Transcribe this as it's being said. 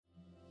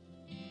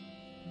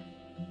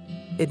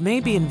It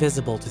may be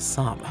invisible to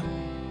some,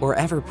 or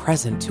ever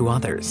present to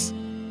others,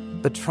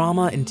 but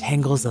trauma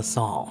entangles us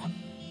all.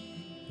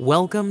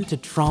 Welcome to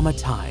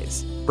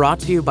Traumatize, brought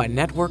to you by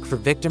Network for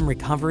Victim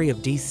Recovery of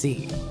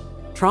DC.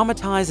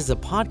 Traumatize is a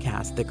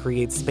podcast that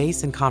creates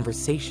space and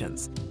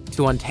conversations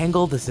to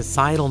untangle the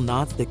societal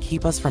knots that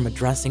keep us from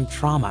addressing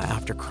trauma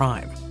after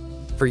crime.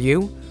 For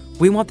you,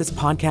 we want this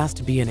podcast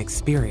to be an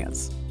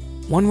experience,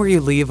 one where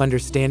you leave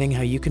understanding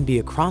how you can be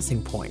a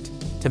crossing point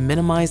to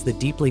minimize the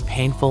deeply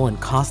painful and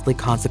costly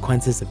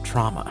consequences of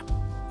trauma,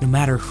 no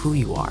matter who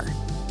you are.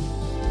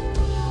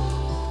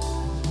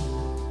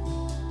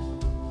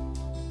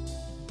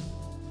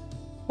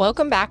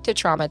 Welcome back to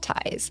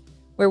Traumatize,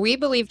 where we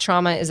believe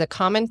trauma is a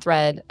common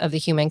thread of the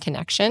human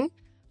connection.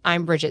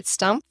 I'm Bridget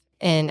Stumpf,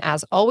 and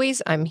as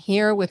always, I'm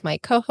here with my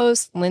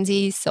co-host,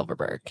 Lindsay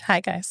Silverberg. Hi,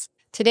 guys.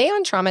 Today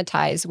on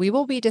Traumatize, we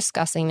will be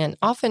discussing an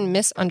often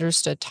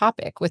misunderstood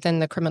topic within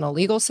the criminal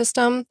legal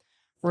system,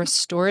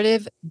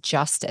 restorative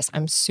justice.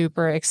 I'm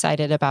super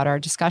excited about our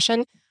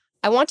discussion.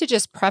 I want to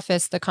just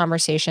preface the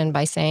conversation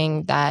by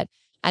saying that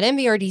at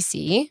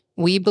NVRDC,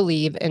 we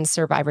believe in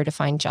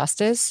survivor-defined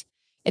justice.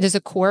 It is a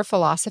core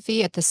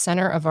philosophy at the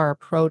center of our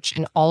approach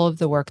in all of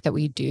the work that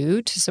we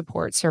do to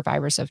support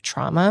survivors of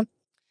trauma.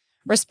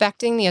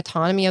 Respecting the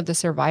autonomy of the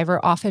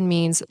survivor often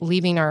means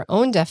leaving our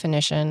own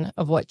definition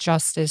of what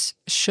justice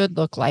should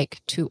look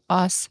like to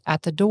us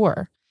at the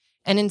door,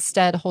 and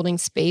instead holding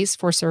space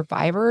for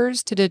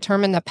survivors to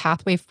determine the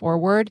pathway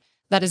forward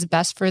that is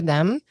best for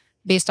them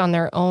based on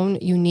their own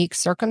unique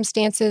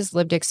circumstances,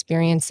 lived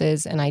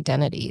experiences, and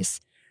identities.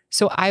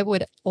 So I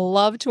would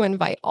love to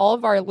invite all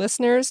of our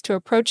listeners to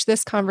approach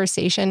this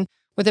conversation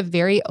with a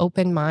very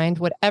open mind,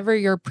 whatever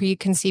your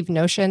preconceived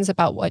notions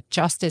about what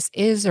justice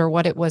is or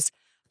what it was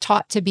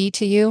taught to be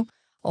to you.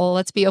 Well,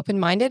 let's be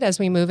open-minded as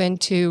we move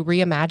into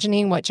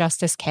reimagining what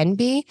justice can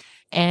be.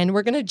 And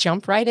we're going to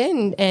jump right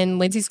in, and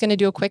Lindsay's going to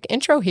do a quick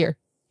intro here.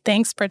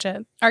 Thanks,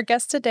 Bridget. Our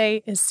guest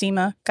today is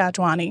Seema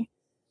Gajwani.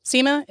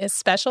 Seema is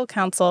Special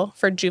Counsel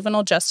for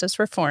Juvenile Justice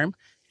Reform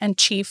and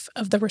Chief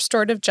of the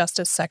Restorative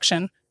Justice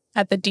Section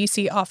at the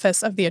DC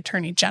Office of the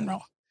Attorney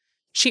General.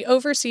 She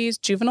oversees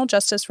juvenile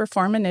justice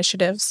reform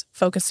initiatives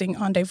focusing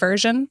on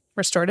diversion,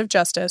 restorative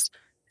justice,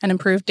 and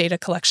improved data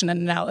collection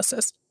and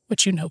analysis,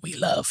 which you know we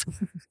love.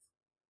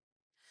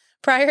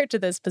 Prior to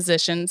this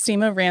position,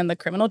 Seema ran the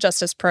criminal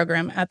justice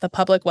program at the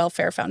Public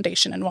Welfare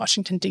Foundation in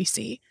Washington,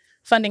 D.C.,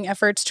 funding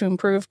efforts to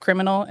improve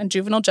criminal and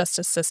juvenile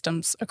justice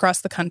systems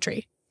across the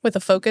country, with a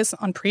focus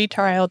on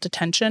pretrial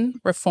detention,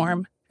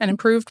 reform, and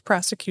improved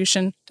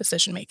prosecution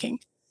decision-making.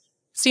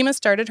 Seema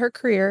started her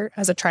career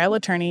as a trial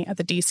attorney at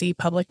the D.C.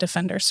 Public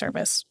Defender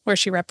Service, where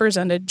she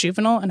represented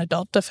juvenile and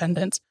adult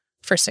defendants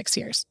for 6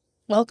 years.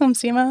 Welcome,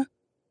 Seema.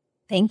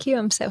 Thank you.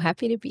 I'm so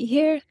happy to be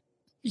here.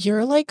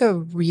 You're like a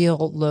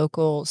real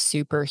local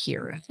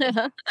superhero.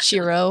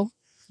 Shiro. I'll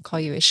call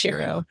you a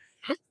Shiro.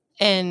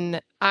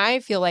 And I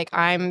feel like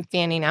I'm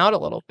fanning out a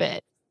little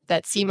bit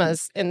that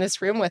Seema's in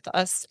this room with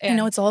us. And I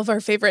know it's all of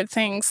our favorite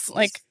things,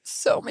 like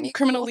so many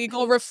criminal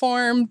legal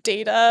reform,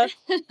 data,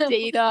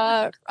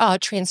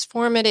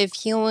 transformative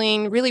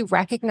healing, really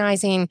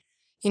recognizing,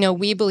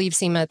 we believe,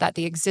 Seema, that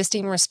the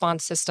existing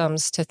response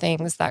systems to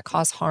things that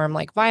cause harm,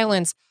 like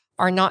violence,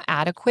 are not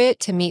adequate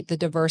to meet the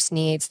diverse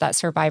needs that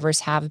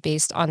survivors have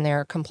based on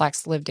their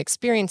complex lived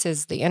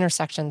experiences, the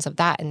intersections of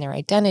that and their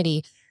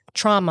identity,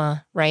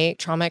 trauma, right?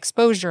 Trauma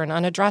exposure and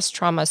unaddressed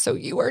trauma. So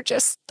you are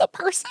just the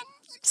person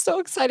I'm so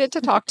excited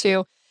to talk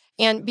to.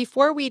 And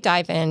before we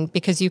dive in,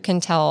 because you can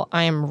tell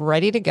I am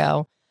ready to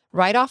go,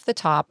 right off the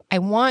top, I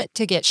want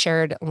to get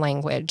shared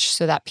language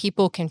so that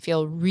people can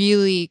feel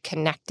really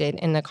connected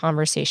in the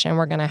conversation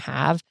we're going to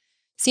have.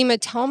 Seema,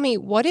 tell me,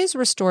 what is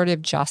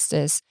restorative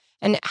justice?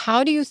 And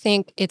how do you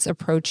think its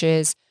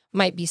approaches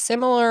might be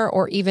similar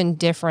or even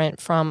different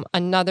from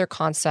another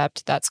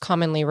concept that's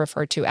commonly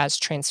referred to as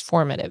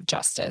transformative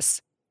justice?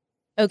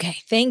 Okay,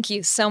 thank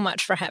you so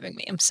much for having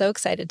me. I'm so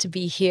excited to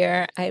be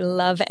here. I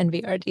love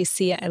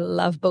NVRDC. I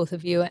love both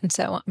of you. And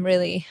so I'm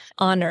really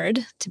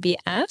honored to be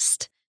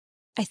asked.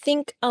 I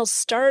think I'll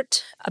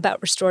start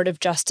about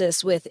restorative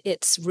justice with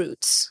its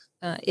roots.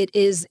 It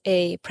is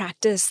a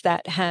practice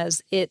that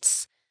has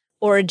its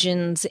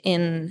origins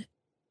in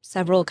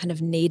several kind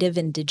of native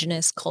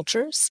indigenous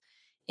cultures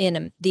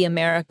in the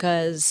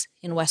Americas,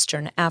 in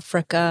Western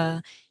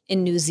Africa,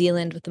 in New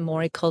Zealand with the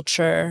Maori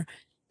culture.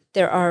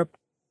 There are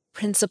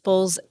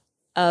principles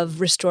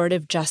of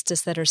restorative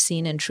justice that are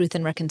seen in truth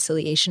and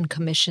reconciliation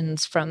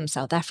commissions from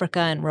South Africa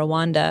and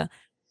Rwanda.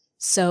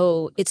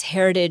 So its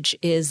heritage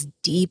is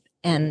deep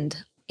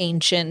and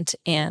ancient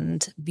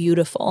and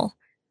beautiful.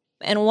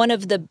 And one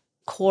of the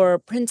core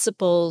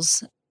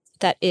principles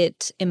that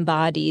it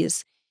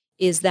embodies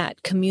is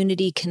that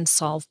community can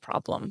solve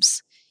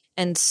problems.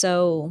 And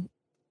so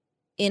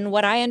in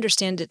what I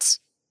understand its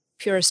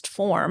purest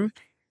form,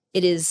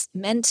 it is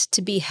meant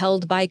to be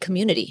held by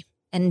community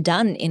and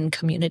done in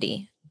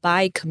community,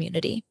 by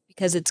community,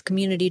 because it's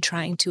community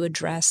trying to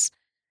address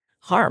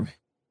harm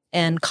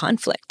and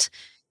conflict.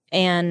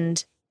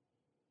 And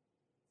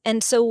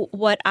so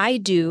what I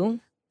do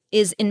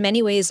is in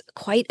many ways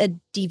quite a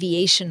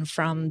deviation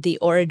from the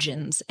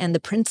origins and the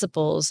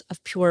principles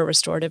of pure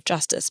restorative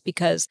justice.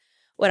 Because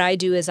what I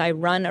do is I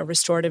run a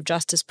restorative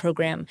justice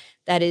program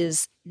that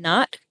is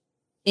not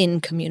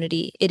in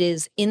community. It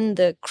is in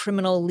the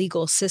criminal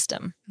legal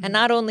system. And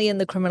not only in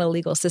the criminal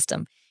legal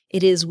system,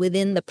 it is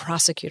within the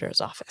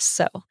prosecutor's office.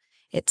 So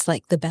it's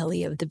like the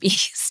belly of the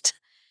beast.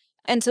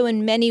 And so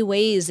in many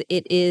ways,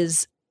 it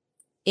is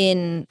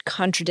in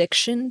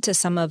contradiction to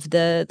some of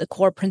the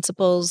core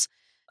principles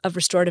of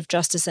restorative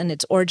justice and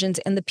its origins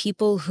and the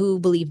people who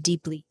believe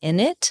deeply in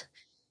it.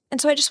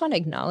 And so I just want to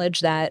acknowledge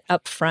that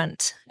up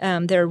front.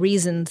 There are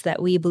reasons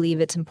that we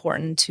believe it's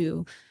important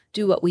to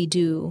do what we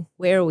do,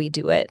 where we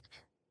do it.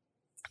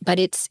 But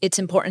it's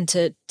important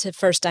to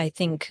first, I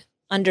think,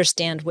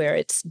 understand where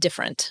it's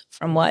different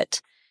from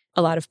what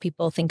a lot of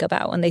people think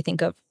about when they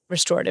think of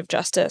restorative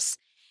justice.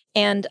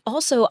 And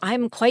also,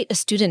 I'm quite a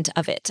student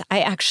of it. I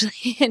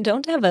actually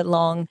don't have a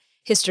long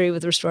history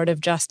with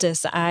restorative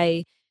justice.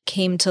 I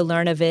came to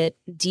learn of it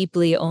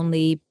deeply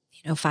only,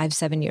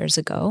 5-7 years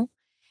ago.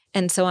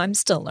 And so I'm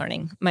still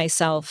learning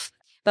myself.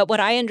 But what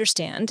I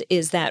understand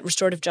is that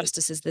restorative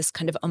justice is this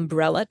kind of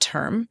umbrella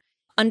term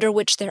under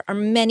which there are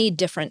many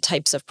different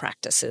types of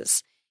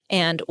practices.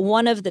 And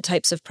one of the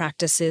types of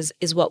practices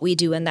is what we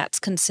do, and that's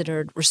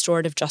considered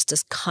restorative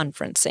justice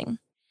conferencing.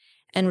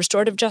 And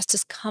restorative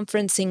justice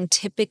conferencing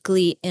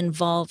typically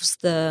involves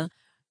the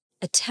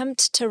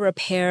attempt to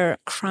repair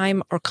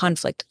crime or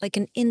conflict, like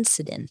an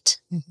incident.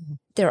 Mm-hmm.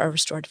 There are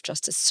restorative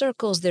justice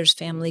circles, there's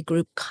family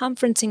group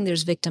conferencing,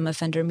 there's victim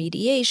offender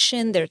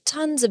mediation, there are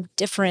tons of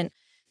different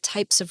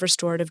types of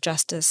restorative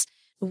justice.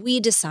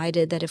 We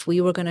decided that if we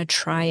were going to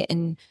try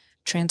and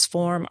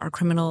transform our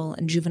criminal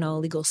and juvenile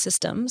legal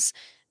systems,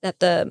 that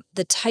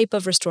the type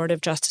of restorative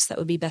justice that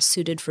would be best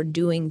suited for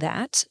doing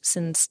that,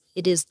 since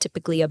it is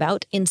typically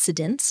about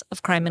incidents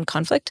of crime and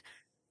conflict,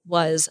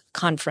 was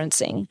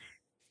conferencing.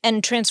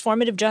 And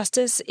transformative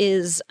justice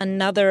is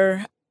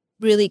another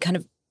really kind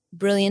of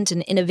brilliant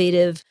and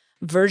innovative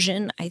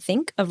version, I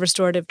think, of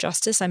restorative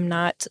justice. I'm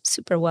not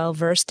super well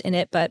versed in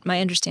it, but my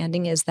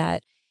understanding is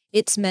that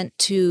it's meant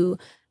to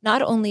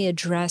not only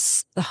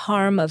address the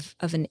harm of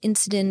an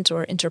incident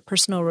or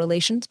interpersonal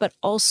relations, but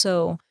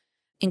also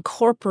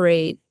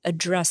incorporate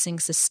addressing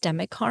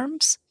systemic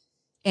harms.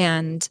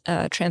 And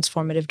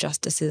transformative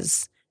justice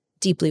is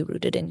deeply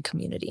rooted in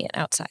community and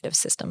outside of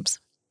systems.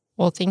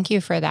 Well, thank you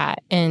for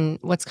that. And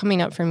what's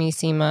coming up for me,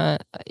 Seema,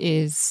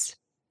 is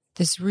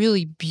this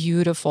really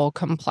beautiful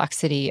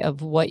complexity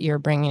of what you're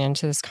bringing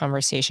into this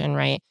conversation,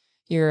 right?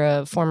 You're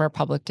a former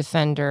public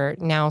defender,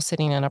 now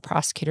sitting in a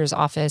prosecutor's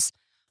office.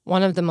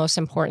 One of the most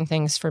important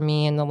things for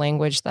me in the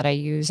language that I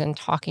use in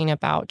talking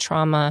about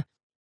trauma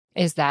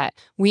is that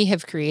we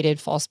have created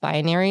false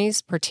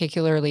binaries,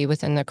 particularly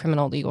within the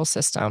criminal legal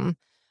system,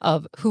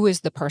 of who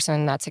is the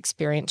person that's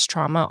experienced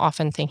trauma,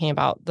 often thinking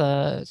about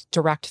the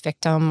direct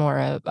victim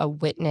or a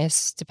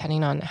witness,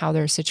 depending on how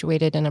they're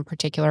situated in a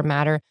particular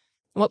matter.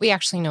 What we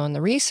actually know in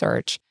the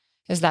research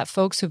is that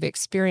folks who've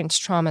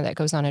experienced trauma that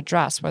goes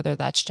unaddressed, whether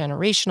that's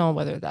generational,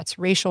 whether that's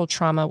racial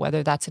trauma,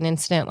 whether that's an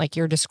incident like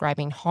you're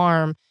describing,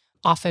 harm,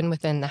 often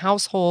within the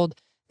household,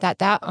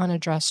 that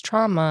unaddressed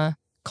trauma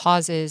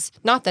causes,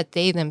 not that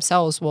they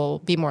themselves will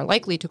be more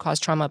likely to cause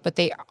trauma, but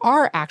they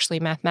are actually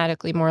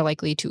mathematically more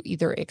likely to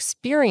either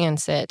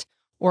experience it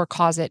or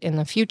cause it in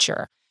the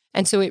future.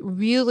 And so it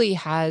really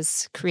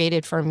has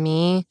created for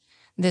me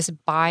this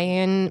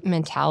buy-in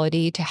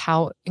mentality to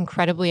how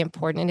incredibly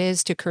important it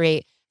is to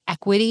create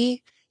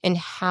equity in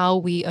how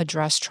we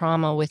address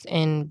trauma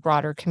within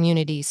broader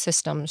community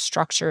systems,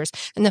 structures.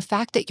 And the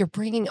fact that you're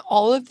bringing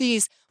all of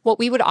these, what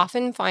we would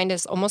often find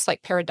as almost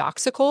like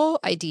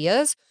paradoxical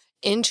ideas,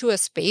 into a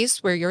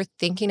space where you're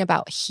thinking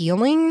about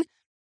healing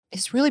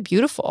is really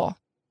beautiful.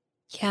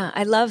 Yeah,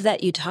 I love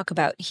that you talk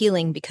about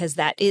healing because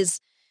that is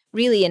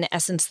really, in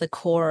essence, the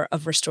core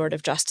of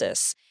restorative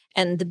justice.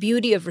 And the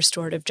beauty of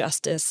restorative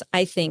justice,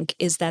 I think,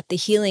 is that the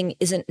healing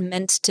isn't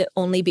meant to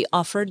only be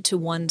offered to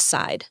one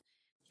side.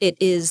 It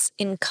is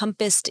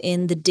encompassed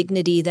in the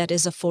dignity that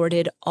is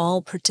afforded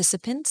all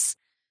participants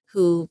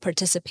who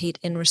participate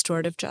in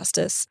restorative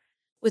justice.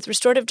 With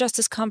restorative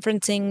justice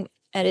conferencing,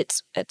 at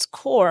its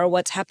core,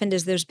 what's happened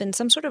is there's been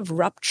some sort of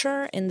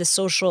rupture in the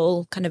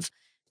social kind of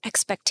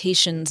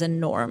expectations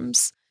and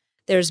norms.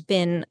 There's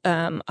been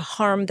a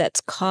harm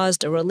that's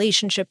caused a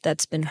relationship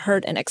that's been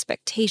hurt, an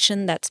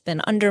expectation that's been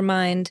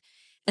undermined.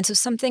 And so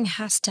something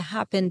has to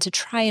happen to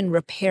try and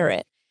repair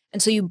it. And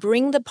so you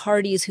bring the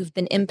parties who've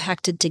been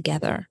impacted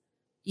together.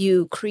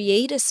 You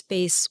create a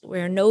space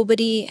where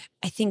nobody,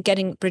 I think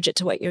getting, Bridget,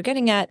 to what you're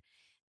getting at,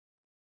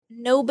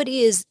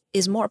 nobody is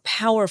more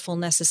powerful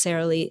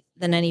necessarily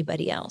than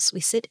anybody else. We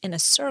sit in a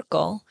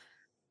circle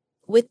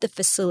with the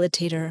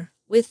facilitator,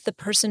 with the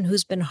person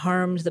who's been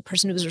harmed, the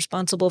person who's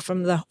responsible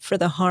for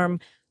the harm,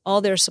 all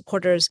their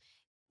supporters,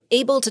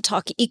 able to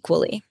talk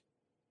equally.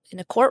 In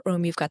a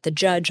courtroom, you've got the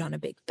judge on a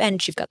big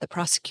bench, you've got the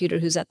prosecutor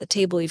who's at the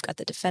table, you've got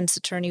the defense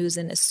attorney who's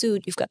in a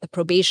suit, you've got the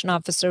probation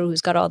officer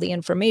who's got all the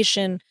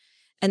information,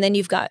 and then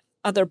you've got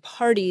other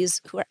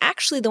parties who are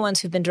actually the ones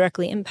who've been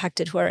directly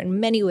impacted, who are in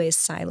many ways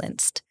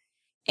silenced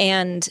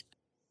and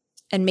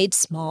made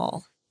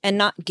small and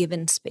not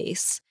given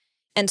space.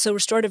 And so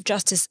restorative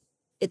justice,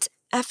 its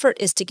effort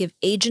is to give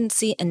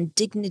agency and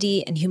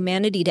dignity and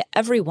humanity to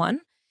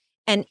everyone.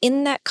 And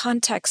in that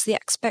context, the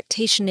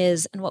expectation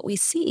is, and what we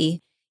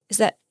see, is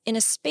that in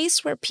a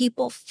space where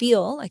people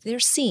feel like they're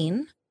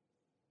seen,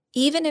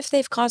 even if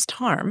they've caused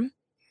harm,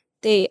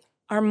 they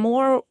are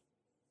more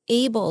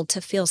able to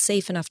feel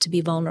safe enough to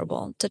be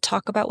vulnerable, to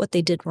talk about what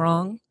they did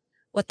wrong,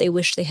 what they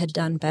wish they had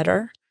done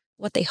better,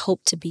 what they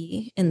hope to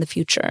be in the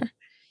future.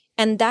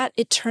 And that,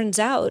 it turns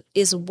out,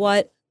 is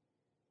what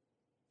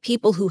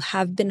people who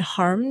have been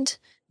harmed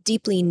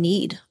deeply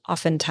need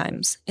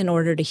oftentimes in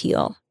order to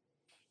heal.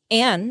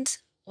 And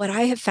what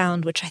I have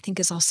found, which I think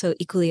is also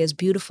equally as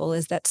beautiful,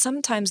 is that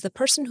sometimes the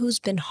person who's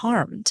been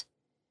harmed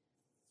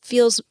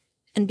feels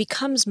and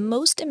becomes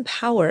most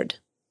empowered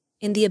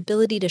in the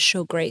ability to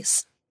show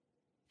grace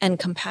and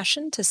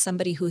compassion to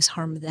somebody who's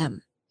harmed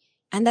them.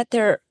 And that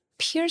there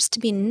appears to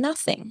be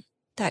nothing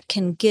that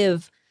can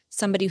give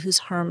somebody who's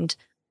harmed,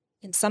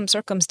 in some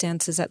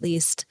circumstances at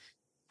least,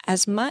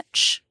 as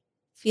much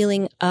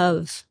feeling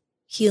of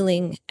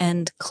healing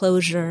and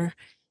closure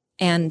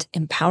and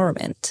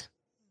empowerment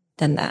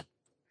than that.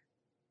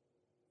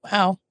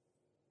 Wow.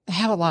 I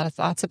have a lot of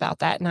thoughts about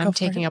that, and I'm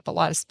taking up a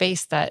lot of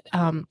space that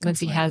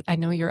Lindsay has. I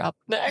know you're up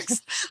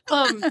next.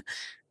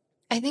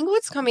 I think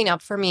what's coming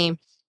up for me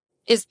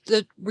is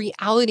the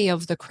reality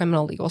of the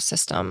criminal legal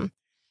system.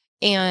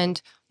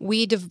 And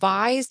we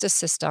devised a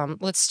system,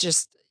 let's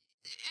just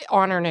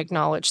honor and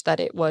acknowledge that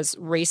it was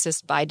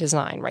racist by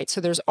design, right?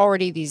 So there's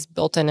already these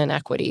built-in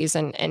inequities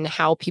and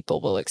how people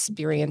will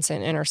experience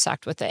and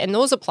intersect with it. And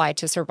those apply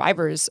to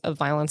survivors of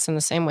violence in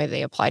the same way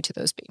they apply to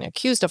those being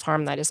accused of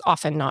harm. That is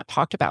often not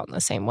talked about in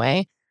the same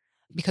way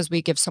because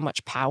we give so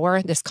much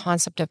power. This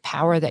concept of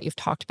power that you've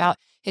talked about,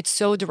 it's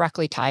so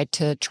directly tied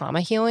to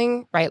trauma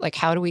healing, right? Like,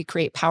 how do we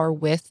create power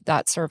with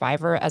that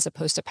survivor as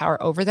opposed to power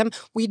over them?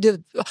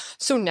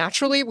 So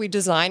naturally, we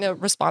design a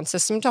response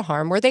system to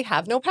harm where they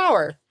have no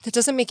power. That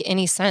doesn't make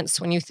any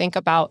sense when you think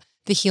about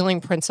the healing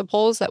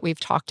principles that we've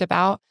talked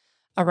about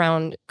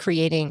around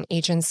creating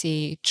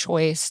agency,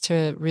 choice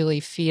to really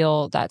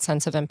feel that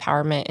sense of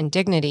empowerment and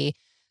dignity.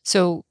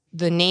 So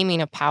the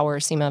naming of power,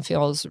 Seema,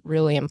 feels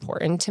really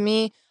important to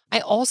me. I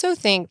also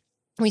think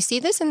we see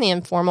this in the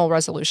informal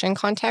resolution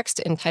context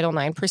in Title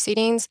IX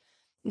proceedings,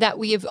 that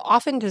we have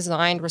often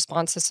designed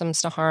response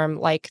systems to harm,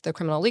 like the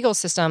criminal legal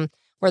system,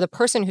 where the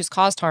person who's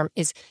caused harm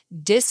is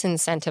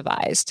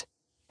disincentivized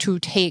to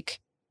take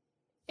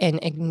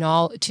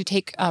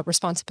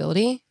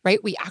responsibility,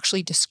 right? We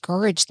actually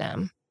discourage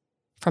them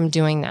from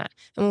doing that.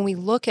 And when we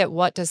look at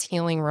what does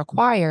healing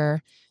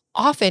require,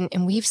 often,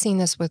 and we've seen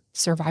this with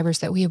survivors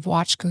that we have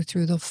watched go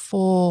through the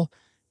full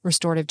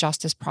restorative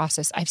justice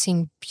process, I've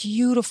seen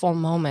beautiful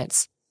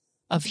moments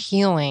of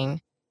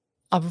healing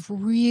of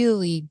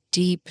really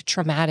deep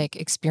traumatic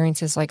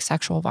experiences like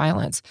sexual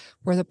violence,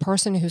 where the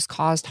person who's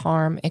caused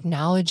harm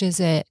acknowledges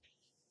it,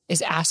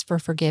 is asked for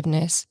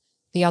forgiveness.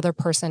 The other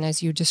person,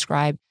 as you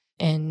described,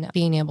 and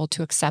being able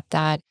to accept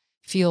that,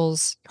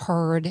 feels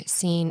heard,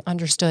 seen,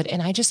 understood.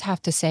 And I just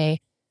have to say,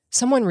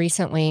 someone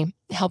recently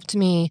helped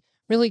me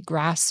really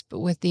grasp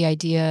with the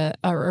idea,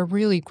 or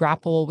really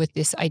grapple with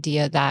this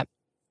idea that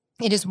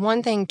it is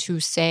one thing to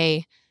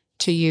say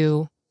to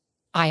you,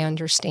 I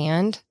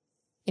understand.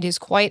 It is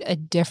quite a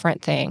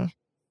different thing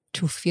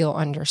to feel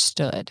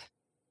understood.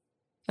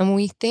 And when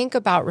we think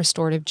about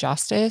restorative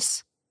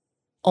justice,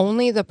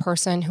 only the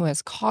person who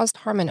has caused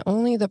harm and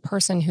only the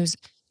person who's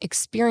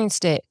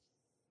experienced it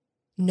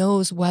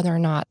knows whether or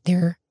not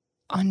they're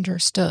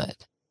understood.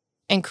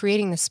 And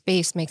creating the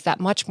space makes that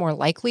much more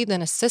likely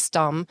than a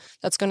system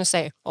that's going to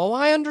say, oh,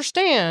 I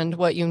understand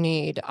what you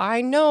need.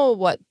 I know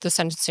what the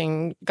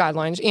sentencing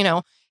guidelines,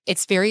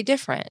 it's very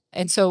different.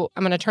 And so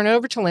I'm going to turn it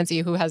over to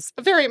Lindsay, who has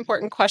a very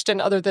important question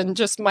other than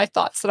just my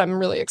thoughts that I'm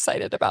really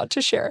excited about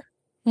to share.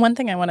 One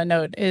thing I want to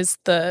note is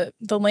the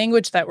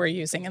language that we're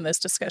using in this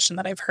discussion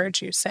that I've heard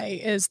you say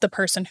is the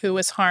person who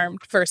was harmed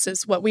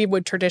versus what we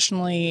would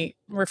traditionally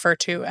refer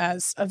to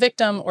as a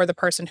victim, or the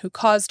person who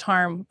caused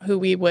harm, who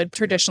we would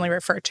traditionally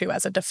refer to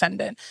as a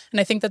defendant. And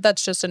I think that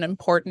that's just an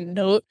important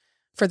note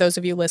for those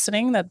of you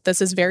listening, that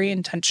this is very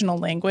intentional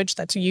language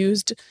that's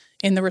used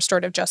in the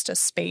restorative justice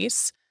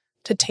space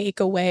to take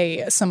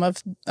away some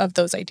of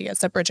those ideas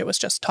that Bridget was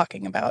just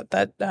talking about,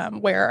 that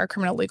where our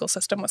criminal legal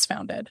system was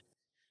founded.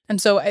 And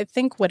so I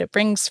think what it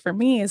brings for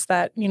me is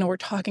that, we're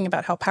talking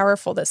about how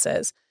powerful this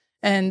is.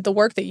 And the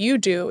work that you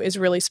do is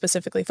really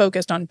specifically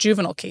focused on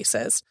juvenile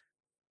cases.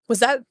 Was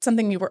that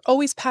something you were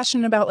always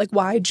passionate about? Like,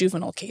 why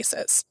juvenile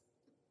cases?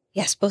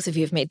 Yes, both of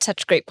you have made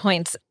such great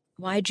points.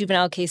 Why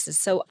juvenile cases?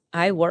 So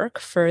I work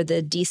for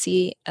the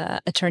DC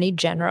Attorney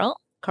General,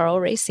 Karl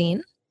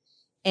Racine.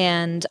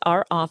 And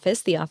our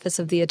office, the Office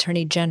of the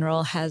Attorney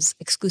General, has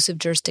exclusive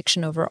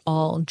jurisdiction over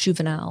all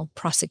juvenile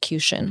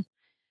prosecution.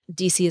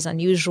 DC is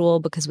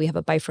unusual because we have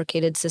a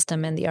bifurcated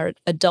system, and the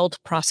adult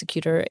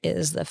prosecutor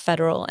is the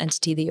federal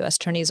entity, the U.S.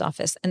 Attorney's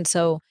Office. And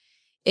so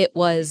It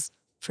was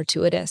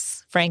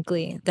fortuitous,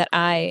 frankly, that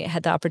I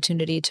had the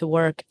opportunity to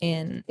work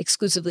in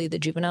exclusively the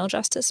juvenile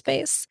justice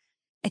space.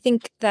 I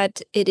think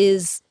that it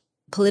is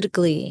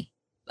politically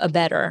a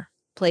better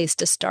place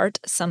to start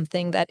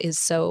something that is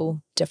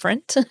so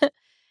different.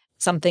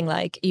 Something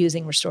like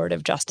using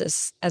restorative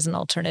justice as an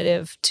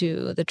alternative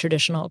to the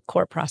traditional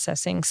court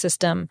processing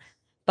system.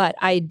 But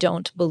I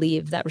don't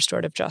believe that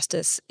restorative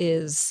justice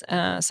is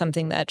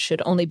something that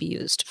should only be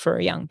used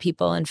for young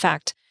people. In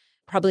fact,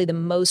 probably the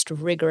most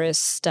rigorous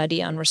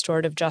study on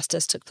restorative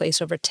justice took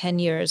place over 10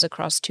 years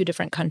across 2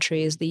 different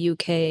countries, the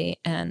UK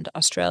and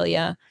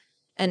Australia,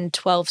 and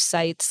 12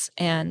 sites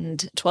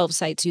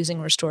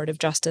using restorative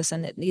justice.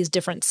 And these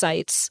different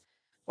sites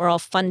were all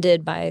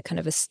funded by kind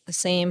of the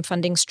same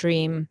funding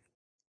stream,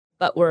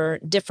 but were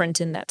different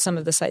in that some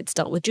of the sites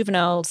dealt with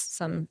juveniles,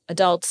 some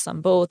adults,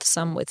 some both,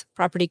 some with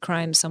property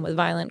crimes, some with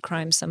violent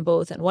crimes, some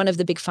both. And one of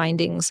the big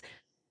findings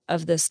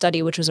of the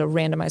study, which was a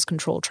randomized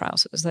control trial,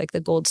 so it was like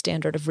the gold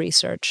standard of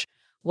research,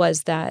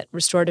 was that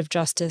restorative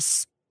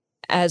justice,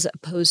 as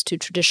opposed to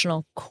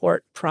traditional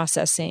court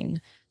processing,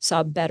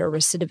 saw better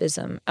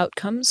recidivism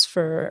outcomes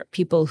for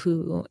people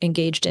who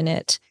engaged in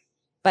it.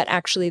 But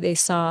actually, they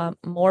saw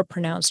more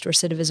pronounced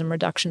recidivism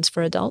reductions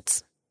for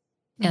adults.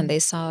 And they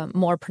saw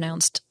more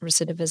pronounced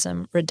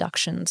recidivism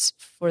reductions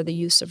for the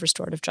use of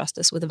restorative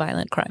justice with a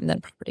violent crime than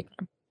property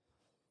crime.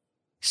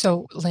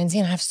 So, Lindsay,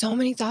 and I have so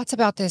many thoughts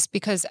about this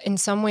because in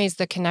some ways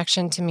the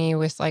connection to me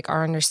with like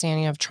our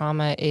understanding of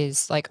trauma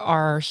is like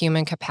our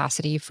human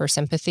capacity for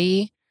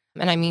sympathy.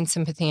 And I mean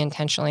sympathy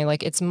intentionally.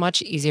 Like it's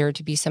much easier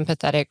to be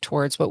sympathetic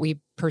towards what we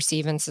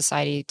perceive in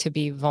society to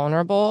be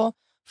vulnerable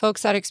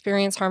folks that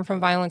experience harm from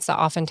violence. That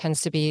often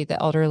tends to be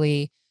the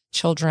elderly,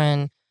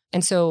 children.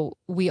 And so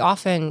we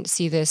often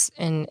see this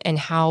in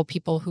how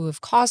people who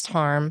have caused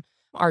harm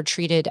are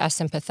treated as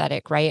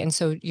sympathetic, right? And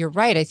so you're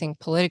right. I think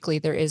politically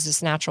there is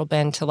this natural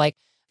bend to like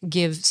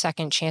give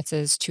second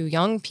chances to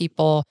young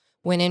people,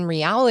 when in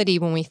reality,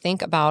 when we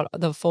think about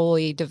the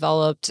fully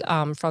developed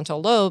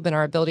frontal lobe and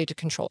our ability to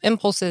control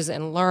impulses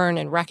and learn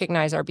and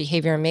recognize our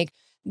behavior and make,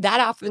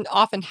 that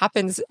often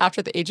happens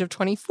after the age of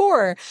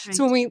 24. Right.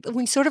 So when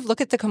we sort of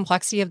look at the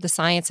complexity of the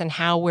science and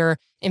how we're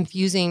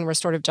infusing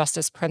restorative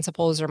justice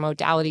principles or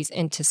modalities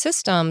into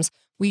systems,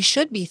 we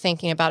should be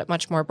thinking about it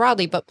much more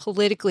broadly, but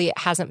politically it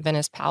hasn't been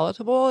as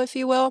palatable, if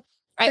you will.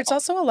 There's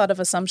also a lot of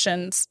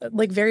assumptions,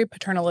 like very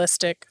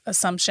paternalistic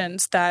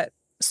assumptions, that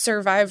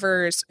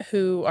survivors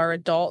who are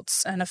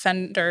adults and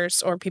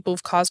offenders or people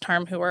who've caused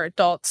harm who are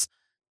adults,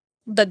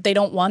 that they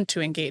don't want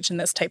to engage in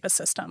this type of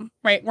system,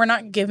 right? We're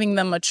not giving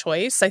them a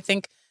choice. I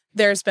think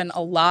there's been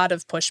a lot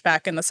of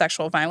pushback in the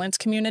sexual violence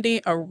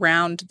community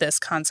around this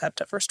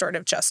concept of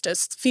restorative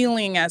justice,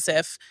 feeling as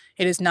if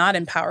it is not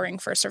empowering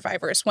for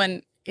survivors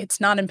when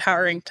it's not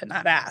empowering to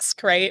not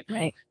ask, right?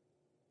 Right.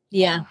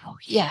 Yeah. Oh,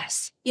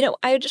 yes. You know,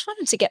 I just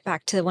wanted to get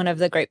back to one of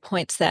the great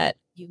points that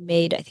you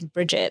made, I think,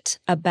 Bridget,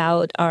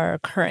 about our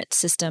current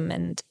system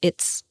and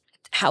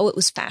how it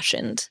was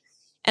fashioned.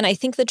 And I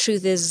think the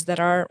truth is that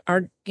our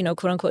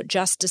quote unquote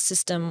justice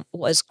system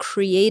was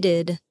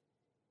created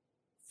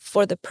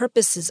for the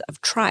purposes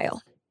of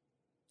trial,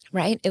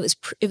 right? It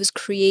was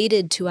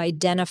created to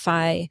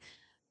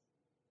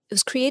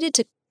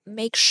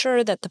make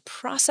sure that the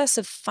process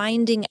of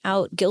finding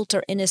out guilt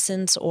or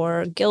innocence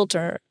or guilt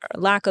or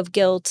lack of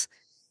guilt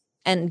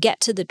and get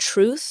to the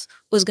truth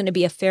was going to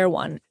be a fair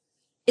one.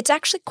 It's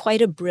actually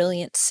quite a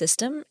brilliant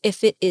system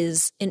if it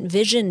is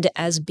envisioned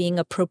as being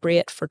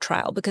appropriate for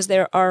trial, because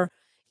there are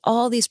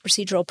all these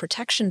procedural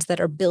protections that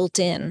are built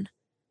in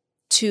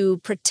to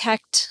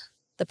protect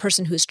the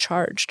person who's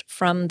charged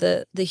from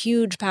the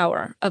huge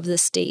power of the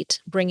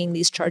state bringing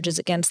these charges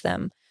against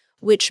them,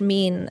 which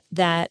mean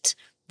that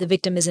the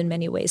victim is in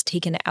many ways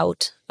taken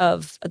out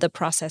of the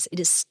process. It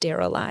is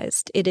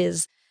sterilized. It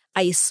is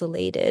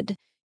isolated.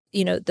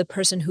 You know, the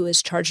person who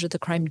is charged with the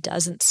crime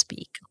doesn't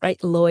speak,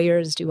 right?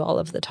 Lawyers do all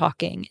of the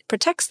talking. It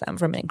protects them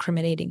from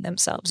incriminating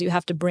themselves. You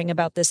have to bring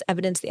about this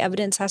evidence. The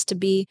evidence has to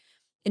be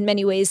in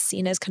many ways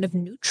seen as kind of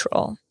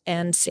neutral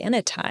and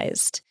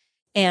sanitized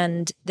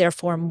and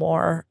therefore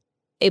more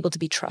able to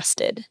be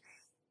trusted.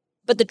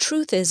 But the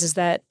truth is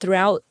that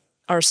throughout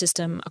our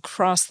system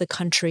across the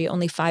country,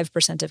 only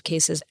 5% of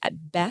cases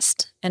at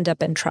best end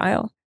up in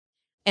trial,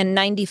 and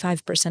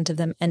 95% of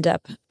them end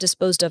up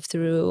disposed of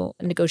through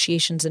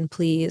negotiations and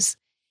pleas.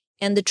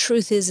 And the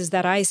truth is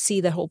that I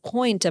see the whole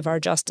point of our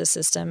justice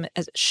system,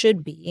 as it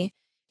should be,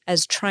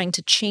 as trying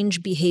to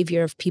change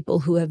behavior of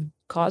people who have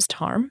caused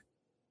harm,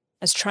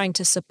 as trying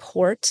to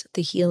support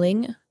the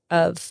healing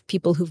of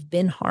people who've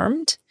been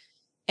harmed,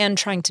 and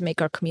trying to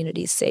make our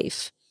communities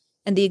safe.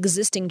 And the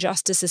existing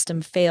justice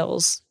system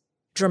fails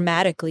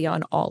dramatically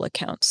on all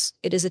accounts.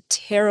 It is a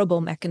terrible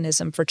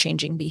mechanism for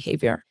changing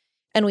behavior.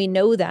 And we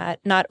know that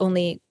not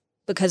only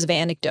because of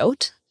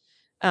anecdote,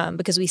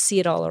 because we see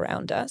it all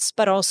around us,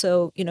 but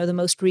also, the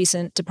most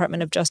recent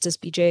Department of Justice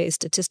BJA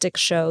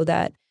statistics show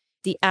that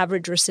the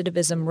average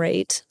recidivism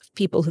rate of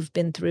people who've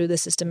been through the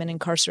system and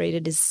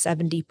incarcerated is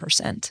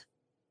 70%.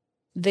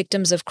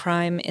 Victims of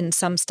crime in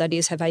some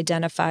studies have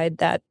identified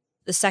that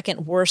the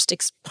second worst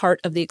part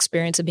of the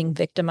experience of being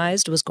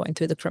victimized was going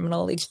through the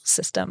criminal legal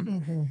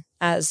system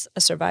as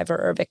a survivor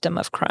or a victim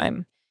of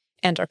crime.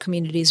 And our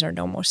communities are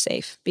no more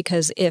safe,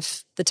 because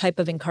if the type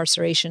of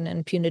incarceration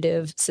and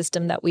punitive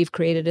system that we've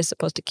created is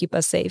supposed to keep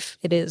us safe,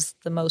 it is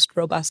the most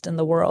robust in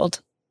the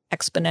world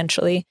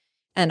exponentially.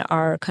 And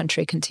our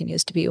country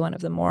continues to be one of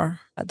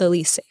the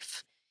least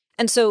safe.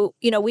 And so,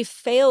 we've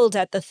failed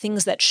at the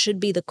things that should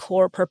be the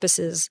core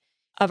purposes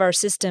of our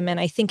system.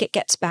 And I think it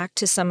gets back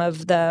to some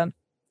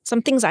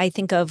things I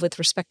think of with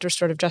respect to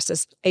restorative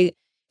justice. A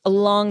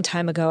long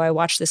time ago, I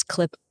watched this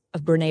clip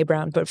of Brene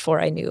Brown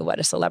before I knew what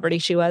a celebrity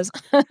she was.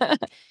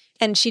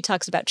 And she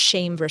talks about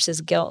shame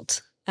versus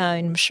guilt.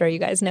 I'm sure you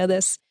guys know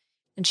this.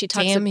 And she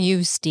talks Damn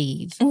you,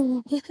 Steve.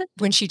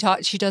 When she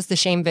does the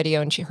shame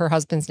video, and her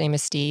husband's name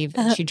is Steve.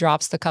 And she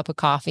drops the cup of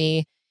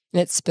coffee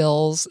and it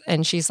spills.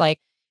 And she's like,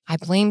 I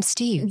blame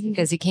Steve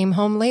because he came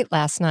home late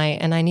last night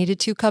and I needed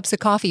 2 cups of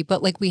coffee.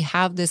 But we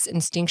have this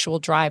instinctual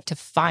drive to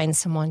find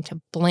someone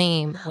to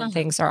blame when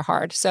things are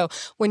hard. So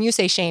when you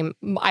say shame,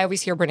 I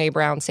always hear Brene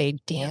Brown say,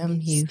 damn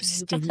you,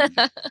 Steve.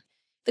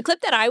 The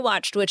clip that I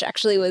watched, which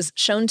actually was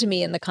shown to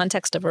me in the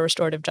context of a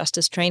restorative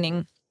justice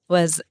training,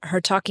 was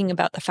her talking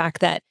about the fact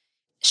that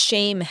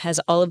shame has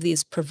all of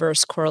these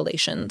perverse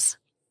correlations,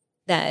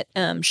 that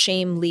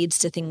shame leads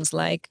to things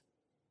like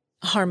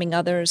harming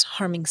others,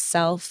 harming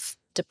self,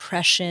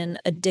 depression,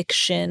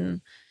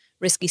 addiction,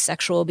 risky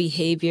sexual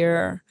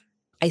behavior,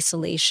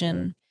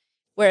 isolation.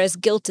 Whereas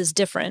guilt is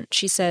different.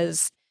 She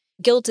says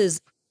guilt is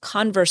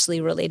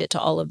conversely related to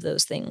all of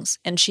those things.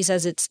 And she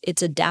says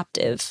it's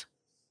adaptive.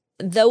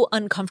 Though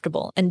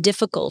uncomfortable and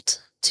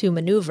difficult to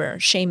maneuver,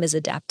 shame is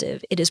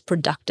adaptive. It is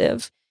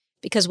productive,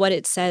 because what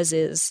it says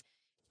is,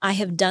 I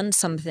have done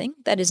something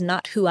that is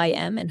not who I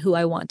am and who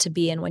I want to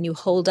be. And when you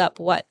hold up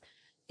what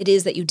it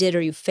is that you did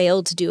or you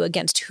failed to do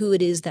against who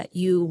it is that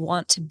you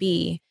want to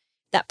be,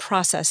 that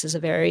process is a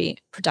very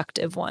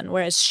productive one.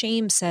 Whereas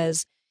shame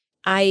says,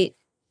 I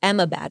am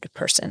a bad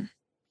person.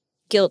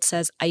 Guilt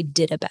says, I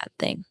did a bad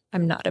thing.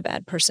 I'm not a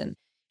bad person.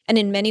 And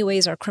in many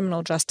ways, our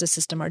criminal justice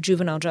system, our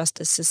juvenile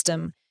justice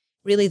system,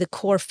 really the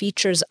core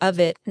features of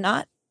it,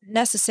 not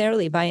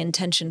necessarily by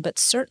intention, but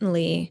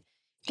certainly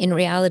in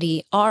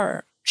reality,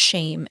 are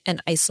shame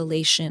and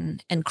isolation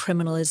and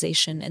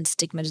criminalization and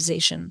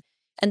stigmatization.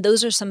 And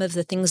those are some of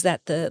the things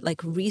that the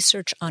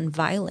research on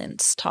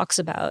violence talks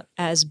about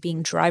as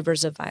being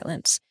drivers of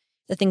violence.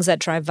 The things that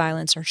drive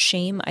violence are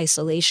shame,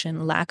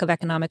 isolation, lack of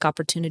economic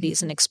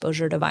opportunities, and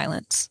exposure to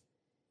violence.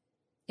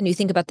 And you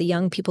think about the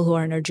young people who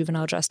are in our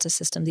juvenile justice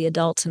system, the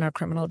adults in our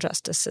criminal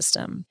justice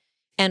system,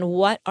 and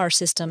what our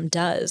system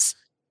does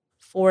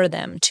for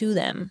them, to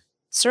them,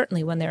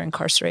 certainly when they're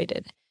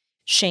incarcerated.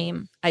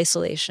 Shame,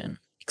 isolation,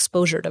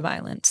 exposure to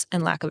violence,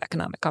 and lack of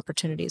economic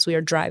opportunities. We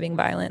are driving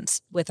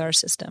violence with our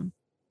system.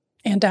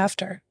 And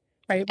after,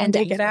 right? When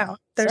they get out,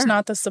 there's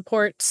not the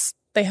supports.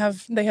 They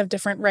have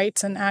different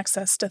rights and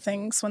access to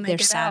things when they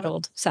get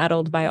out.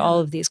 Saddled by all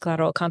of these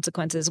collateral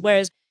consequences.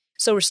 Whereas,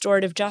 so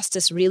restorative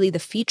justice, really the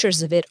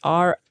features of it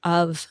are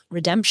of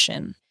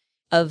redemption,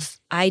 of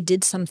I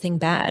did something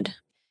bad,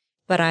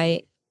 but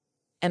I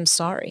am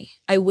sorry.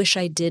 I wish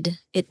I did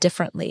it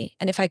differently.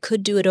 And if I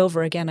could do it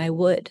over again, I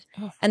would.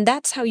 Oh. And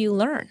that's how you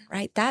learn,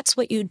 right? That's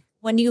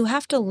when you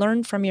have to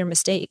learn from your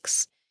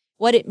mistakes.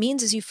 What it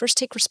means is you first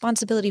take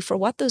responsibility for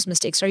what those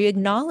mistakes are. You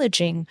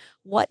acknowledging,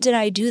 what did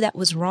I do that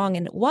was wrong?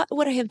 And what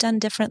would I have done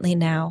differently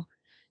now?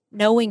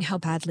 Knowing how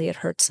badly it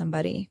hurt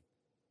somebody.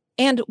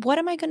 And what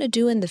am I going to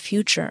do in the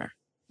future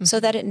so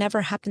that it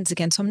never happens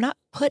again? So I'm not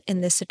put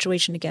in this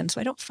situation again.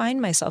 So I don't find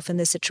myself in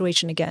this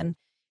situation again.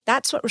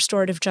 That's what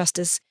restorative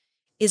justice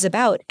is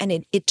about.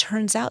 And it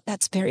turns out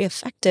that's very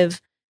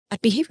effective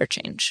at behavior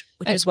change,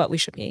 which is what we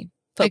should be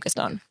focused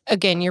on.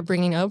 Again, you're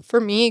bringing up,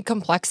 for me,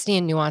 complexity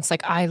and nuance.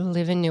 I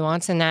live in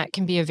nuance, and that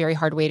can be a very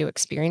hard way to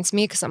experience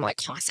me, because I'm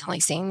constantly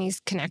seeing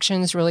these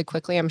connections really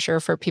quickly. I'm sure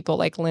for people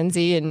like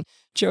Lindsay and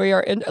Joey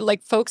are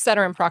folks that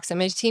are in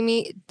proximity to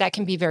me, that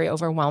can be very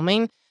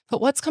overwhelming. But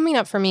what's coming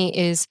up for me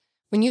is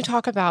when you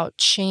talk about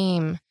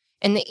shame,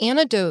 and the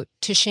antidote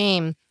to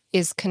shame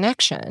is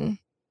connection,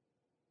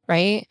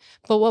 right?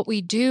 But what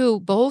we do,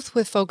 both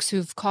with folks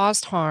who've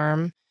caused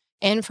harm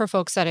and for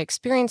folks that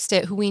experienced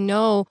it, who we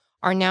know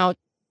are now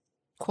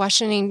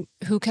questioning,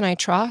 who can I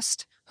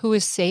trust? Who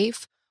is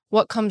safe?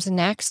 What comes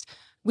next?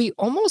 We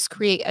almost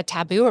create a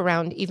taboo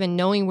around even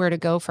knowing where to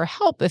go for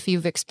help if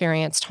you've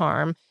experienced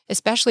harm,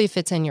 especially if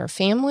it's in your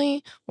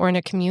family or in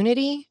a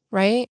community,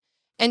 right?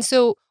 And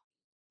so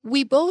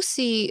we both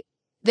see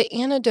the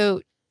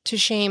antidote to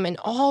shame in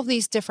all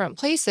these different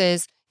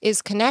places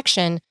is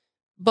connection,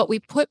 but we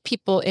put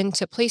people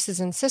into places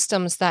and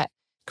systems that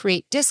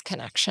create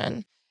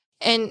disconnection.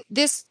 And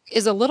this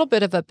is a little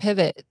bit of a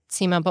pivot,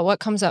 Seema, but what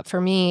comes up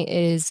for me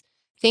is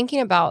thinking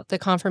about the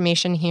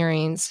confirmation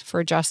hearings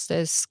for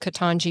Justice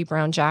Ketanji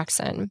Brown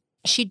Jackson.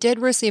 She did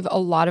receive a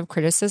lot of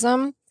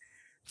criticism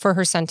for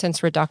her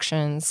sentence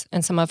reductions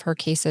and some of her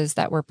cases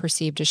that were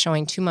perceived as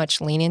showing too much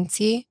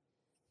leniency.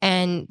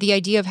 And the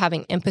idea of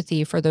having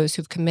empathy for those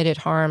who've committed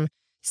harm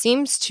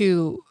seems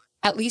to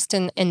at least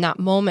in that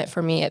moment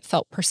for me, it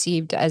felt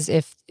perceived as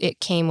if it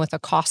came with a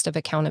cost of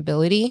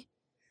accountability.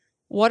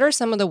 What are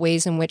some of the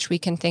ways in which we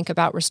can think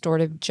about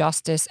restorative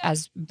justice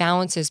as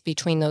balances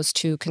between those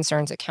two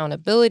concerns,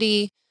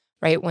 accountability,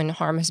 right, when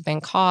harm has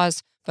been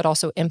caused, but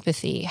also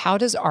empathy? How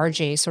does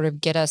RJ sort of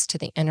get us to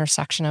the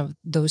intersection of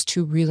those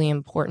two really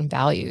important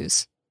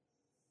values?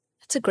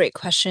 That's a great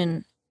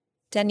question.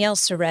 Danielle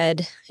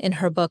Sered, in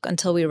her book,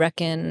 Until We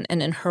Reckon,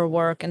 and in her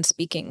work and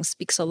speaking,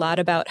 speaks a lot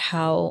about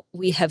how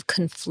we have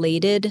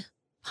conflated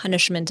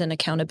punishment and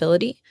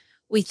accountability.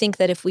 We think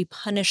that if we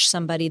punish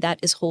somebody, that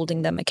is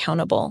holding them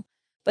accountable.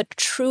 But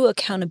true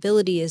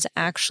accountability is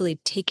actually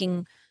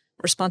taking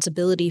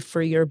responsibility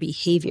for your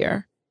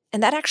behavior.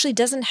 And that actually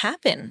doesn't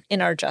happen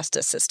in our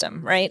justice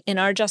system, right? In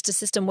our justice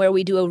system, where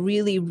we do a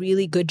really,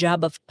 really good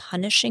job of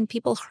punishing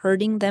people,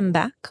 hurting them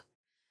back.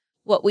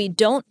 What we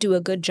don't do a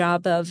good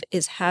job of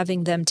is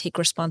having them take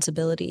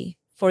responsibility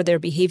for their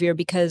behavior,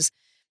 because,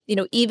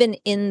 even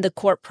in the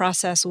court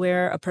process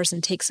where a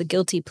person takes a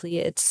guilty plea,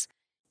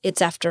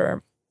 it's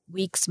after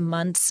weeks,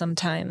 months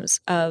sometimes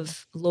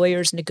of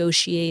lawyers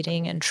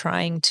negotiating and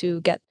trying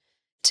to get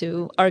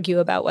to argue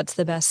about what's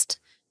the best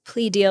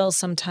plea deal,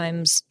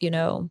 sometimes,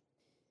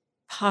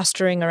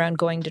 posturing around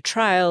going to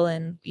trial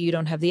and you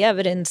don't have the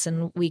evidence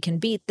and we can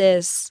beat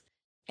this.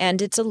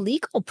 And it's a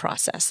legal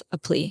process, a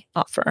plea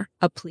offer,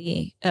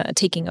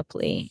 taking a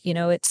plea.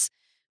 It's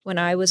when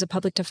I was a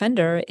public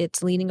defender,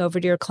 it's leaning over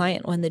to your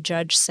client when the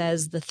judge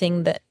says the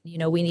thing that,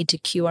 we need to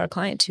cue our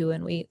client to,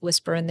 and we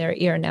whisper in their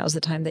ear, now's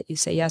the time that you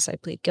say, yes, I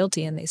plead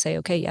guilty. And they say,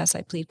 okay, yes,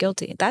 I plead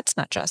guilty. That's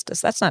not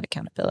justice. That's not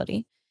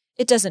accountability.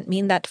 It doesn't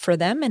mean that for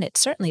them. And it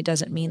certainly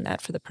doesn't mean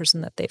that for the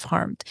person that they've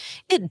harmed.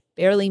 It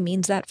barely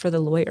means that for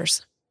the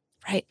lawyers,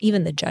 right?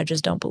 Even the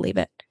judges don't believe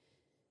it.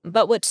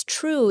 But what's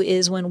true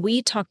is when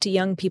we talk to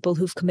young people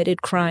who've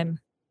committed crime,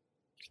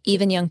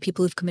 even young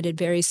people who've committed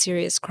very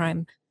serious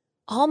crime,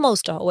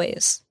 almost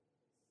always,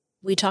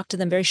 we talk to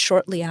them very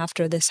shortly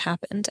after this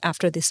happened,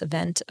 after this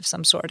event of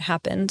some sort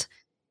happened.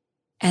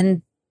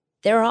 And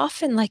they're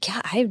often like,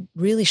 yeah, I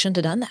really shouldn't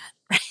have done that,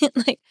 right?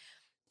 Like,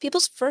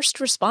 people's first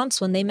response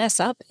when they mess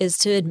up is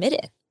to admit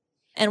it.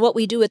 And what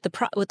we do with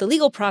the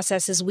legal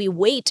process is we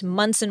wait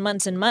months and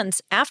months and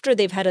months after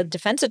they've had a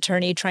defense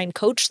attorney try and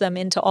coach them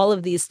into all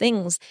of these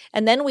things.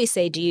 And then we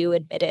say, do you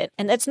admit it?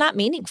 And that's not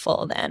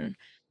meaningful then.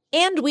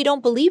 And we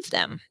don't believe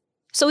them.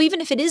 So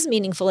even if it is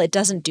meaningful, it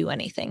doesn't do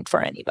anything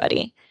for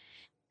anybody.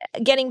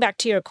 Getting back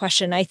to your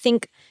question, I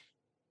think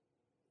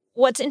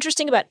what's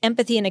interesting about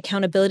empathy and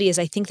accountability is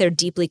I think they're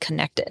deeply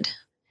connected.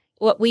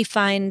 What we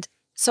find,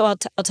 so I'll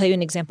tell you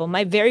an example.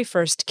 My very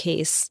first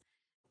case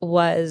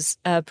was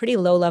a pretty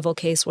low-level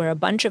case where a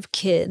bunch of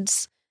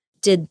kids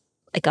did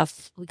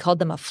we called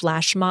them a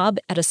flash mob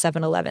at a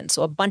 7-Eleven.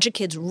 So a bunch of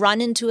kids run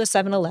into a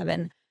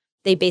 7-Eleven.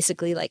 They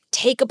basically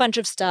take a bunch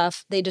of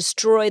stuff. They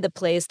destroy the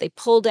place. They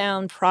pull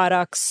down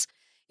products.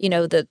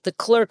 The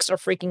clerks are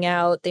freaking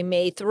out. They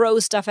may throw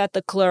stuff at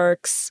the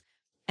clerks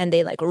and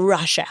they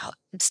rush out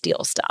and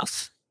steal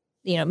stuff,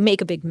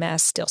 make a big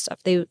mess, steal stuff.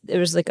 There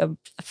was a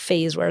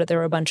phase where there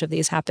were a bunch of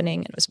these happening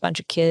and it was a bunch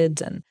of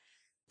kids. And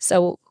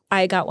so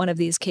I got one of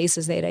these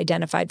cases. They'd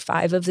identified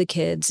 5 of the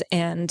kids.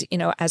 And,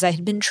 as I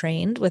had been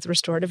trained with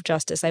restorative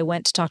justice, I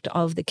went to talk to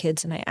all of the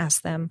kids and I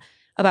asked them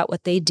about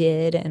what they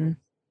did and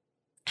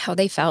how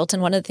they felt.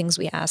 And one of the things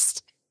we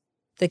asked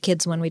the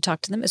kids when we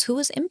talked to them is, who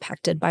was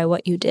impacted by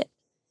what you did?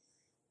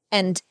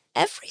 And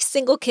every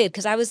single kid,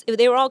 because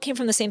they all came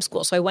from the same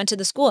school. So I went to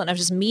the school and I was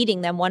just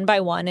meeting them one by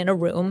one in a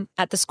room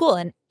at the school.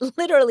 And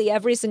literally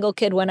every single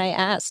kid, when I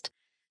asked,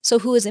 so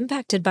who was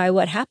impacted by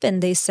what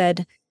happened? They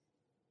said,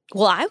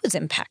 well, I was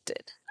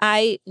impacted.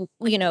 I,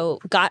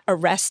 got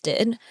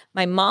arrested.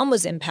 My mom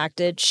was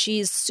impacted.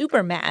 She's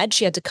super mad.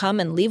 She had to come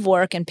and leave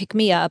work and pick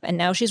me up. And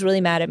now she's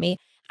really mad at me.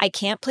 I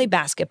can't play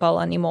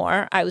basketball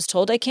anymore. I was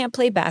told I can't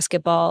play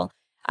basketball.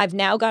 I've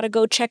now got to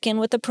go check in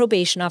with the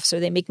probation officer.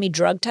 They make me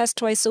drug test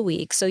twice a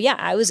week. So yeah,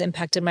 I was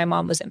impacted. My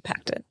mom was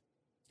impacted.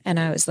 And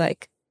I was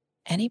like,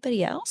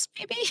 anybody else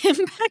maybe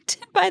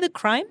impacted by the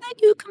crime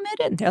that you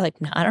committed? And they're like,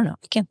 no, I don't know.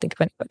 I can't think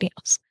of anybody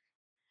else.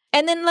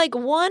 And then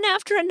one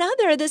after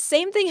another, the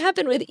same thing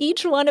happened with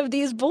each one of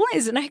these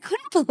boys. And I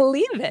couldn't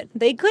believe it.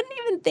 They couldn't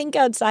even think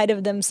outside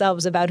of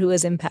themselves about who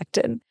was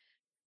impacted.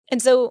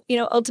 And so,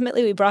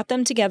 ultimately we brought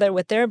them together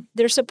with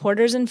their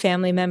supporters and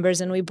family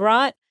members. And we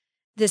brought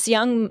this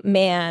young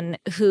man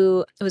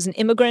who was an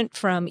immigrant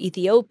from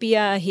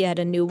Ethiopia. He had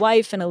a new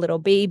wife and a little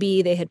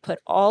baby. They had put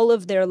all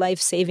of their life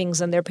savings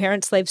and their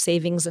parents' life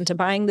savings into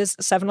buying this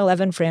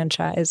 7-Eleven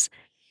franchise.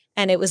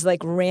 And it was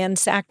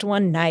ransacked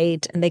one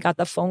night and they got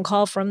the phone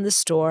call from the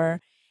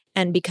store.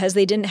 And because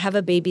they didn't have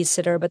a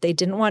babysitter, but they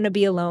didn't want to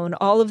be alone,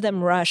 all of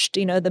them rushed,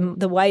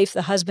 the wife,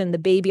 the husband, the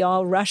baby,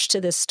 all rushed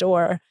to this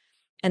store.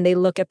 And they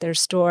look at their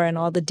store and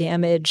all the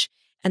damage.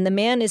 And the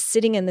man is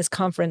sitting in this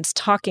conference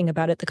talking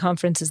about it. The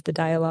conference is the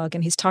dialogue.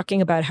 And he's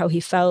talking about how he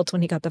felt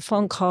when he got the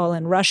phone call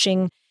and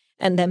rushing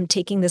and them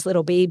taking this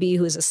little baby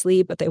who was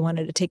asleep, but they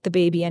wanted to take the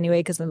baby anyway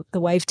because the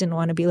wife didn't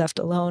want to be left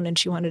alone and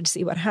she wanted to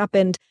see what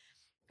happened.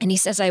 And he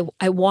says,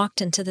 I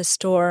walked into the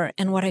store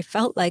and what I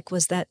felt like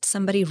was that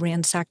somebody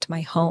ransacked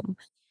my home.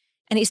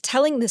 And he's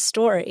telling this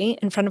story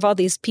in front of all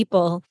these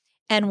people.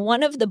 And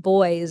one of the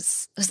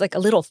boys was like a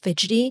little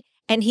fidgety.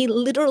 And he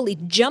literally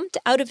jumped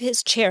out of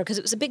his chair because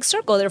it was a big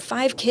circle. There were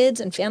 5 kids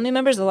and family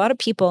members, a lot of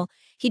people.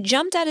 He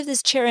jumped out of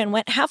his chair and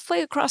went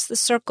halfway across the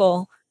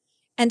circle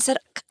and said,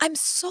 I'm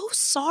so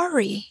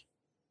sorry.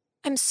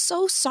 I'm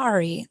so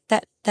sorry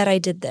that I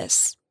did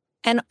this.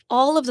 And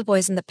all of the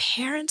boys and the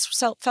parents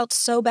felt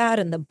so bad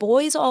and the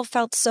boys all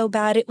felt so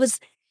bad. It was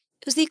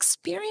the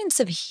experience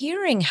of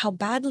hearing how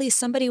badly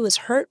somebody was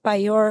hurt by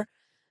your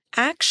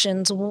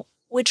actions,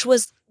 which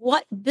was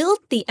what built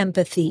the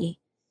empathy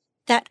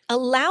that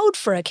allowed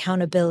for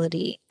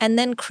accountability and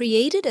then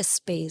created a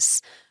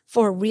space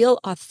for real,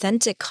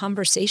 authentic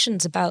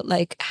conversations about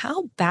like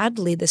how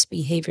badly this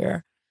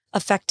behavior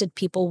affected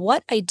people,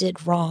 what I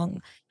did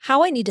wrong,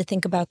 how I need to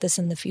think about this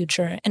in the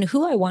future, and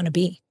who I want to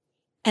be.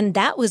 And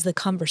that was the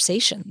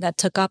conversation that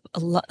took up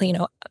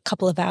a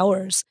couple of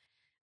hours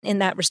in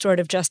that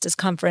restorative justice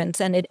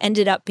conference. And it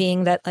ended up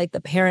being that like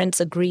the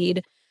parents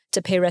agreed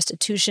to pay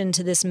restitution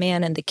to this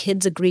man and the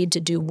kids agreed to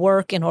do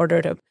work in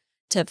order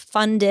to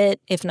fund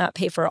it, if not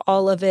pay for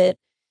all of it.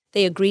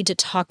 They agreed to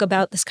talk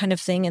about this kind of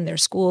thing in their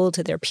school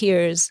to their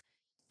peers.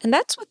 And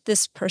that's what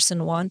this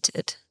person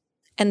wanted.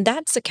 And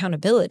that's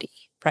accountability,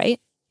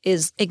 right?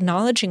 Is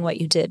acknowledging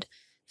what you did,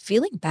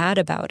 feeling bad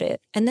about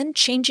it, and then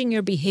changing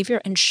your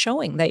behavior and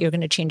showing that you're going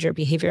to change your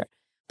behavior.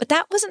 But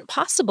that wasn't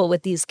possible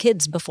with these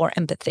kids before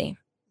empathy.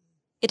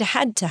 It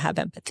had to have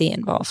empathy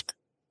involved.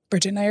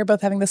 Bridget and I are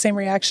both having the same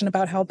reaction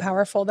about how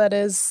powerful that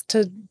is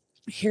to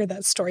hear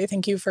that story.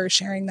 Thank you for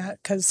sharing that,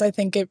 because I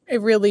think it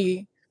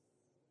really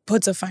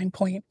puts a fine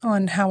point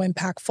on how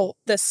impactful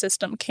this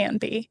system can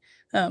be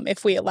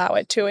if we allow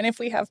it to, and if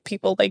we have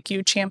people like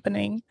you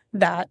championing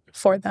that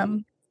for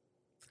them.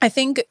 I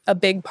think a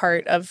big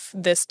part of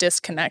this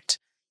disconnect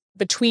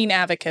between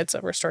advocates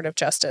of restorative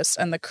justice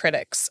and the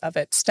critics of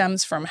it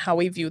stems from how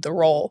we view the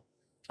role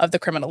of the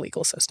criminal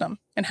legal system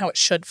and how it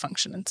should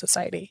function in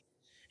society.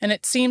 And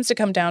it seems to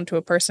come down to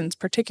a person's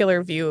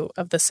particular view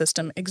of the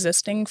system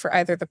existing for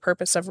either the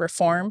purpose of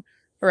reform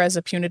or as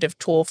a punitive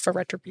tool for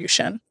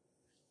retribution.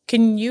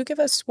 Can you give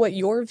us what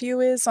your view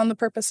is on the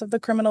purpose of the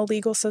criminal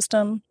legal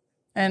system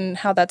and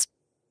how that's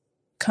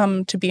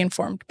come to be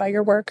informed by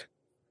your work?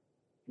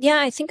 Yeah,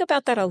 I think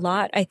about that a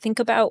lot. I think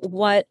about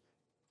what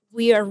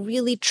we are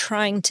really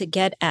trying to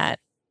get at,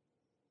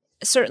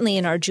 certainly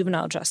in our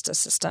juvenile justice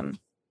system,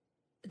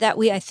 that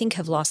we, I think,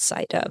 have lost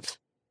sight of.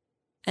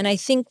 And I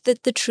think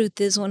that the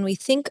truth is when we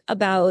think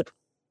about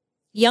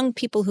young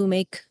people who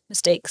make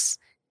mistakes,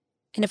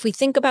 and if we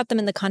think about them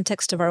in the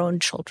context of our own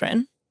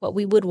children, what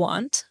we would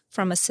want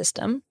from a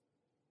system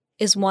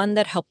is one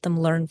that helped them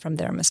learn from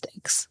their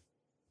mistakes.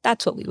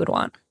 That's what we would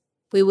want.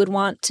 We would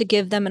want to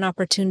give them an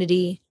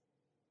opportunity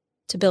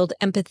to build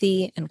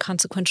empathy and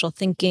consequential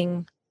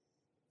thinking,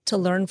 to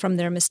learn from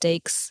their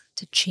mistakes,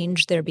 to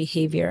change their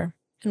behavior.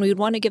 And we would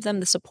want to give them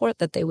the support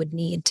that they would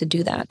need to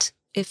do that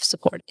if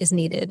support is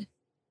needed.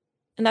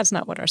 And that's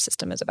not what our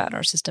system is about.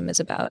 Our system is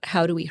about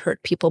how do we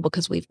hurt people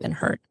because we've been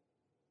hurt.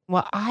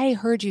 What I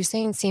heard you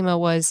saying, Seema,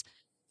 was,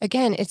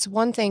 again, it's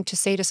one thing to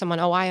say to someone,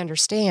 oh, I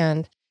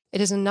understand.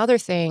 It is another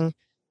thing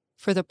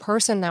for the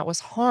person that was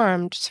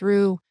harmed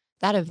through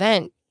that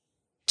event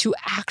to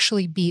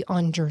actually be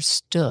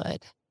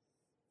understood.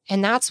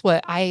 And that's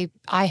what I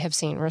have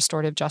seen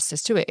restorative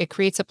justice do. It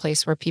creates a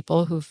place where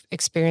people who've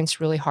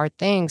experienced really hard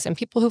things and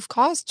people who've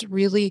caused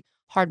really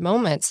hard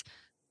moments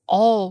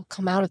all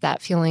come out of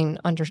that feeling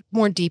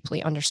more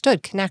deeply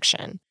understood,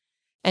 connection.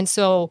 And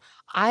so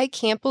I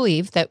can't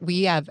believe that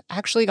we have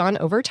actually gone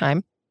over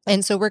time.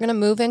 And so we're going to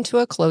move into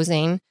a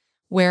closing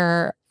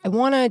where I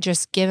want to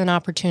just give an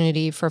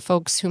opportunity for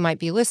folks who might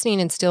be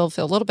listening and still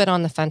feel a little bit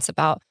on the fence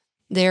about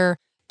their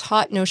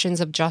taught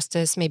notions of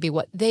justice, maybe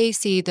what they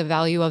see the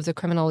value of the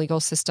criminal legal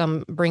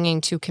system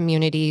bringing to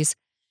communities.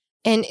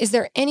 And is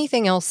there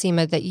anything else,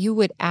 Seema, that you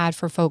would add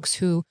for folks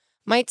who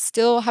might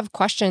still have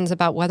questions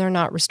about whether or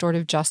not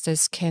restorative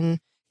justice can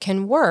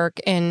work?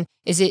 And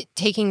is it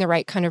taking the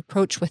right kind of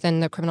approach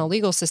within the criminal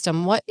legal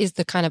system? What is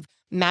the kind of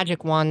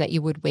magic wand that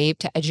you would wave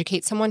to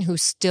educate someone who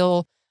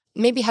still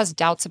maybe has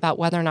doubts about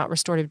whether or not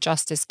restorative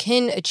justice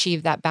can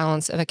achieve that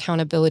balance of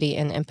accountability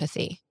and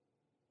empathy?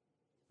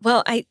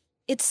 Well,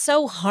 it's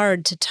so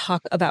hard to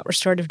talk about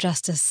restorative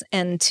justice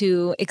and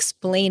to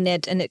explain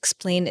it and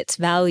explain its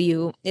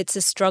value. It's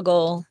a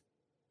struggle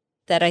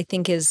that I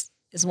think is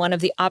one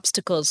of the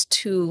obstacles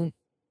to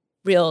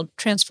real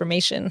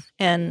transformation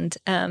and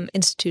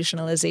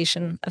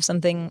institutionalization of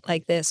something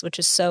like this, which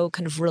is so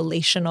kind of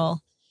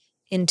relational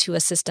into a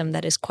system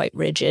that is quite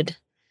rigid.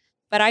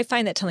 But I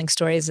find that telling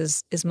stories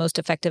is most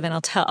effective, and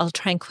I'll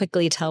try and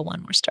quickly tell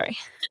one more story.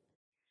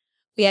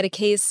 We had a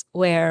case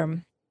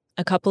where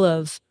a couple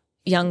of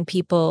young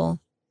people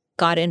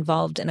got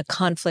involved in a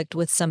conflict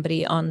with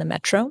somebody on the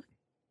metro.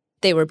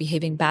 They were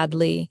behaving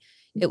badly.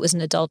 It was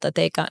an adult that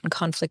they got in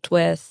conflict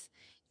with.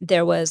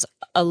 There was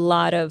a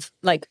lot of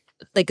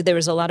like there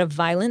was a lot of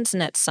violence.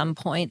 And at some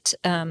point,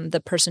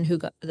 the person who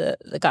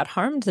got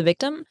harmed, the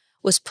victim,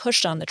 was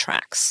pushed on the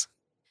tracks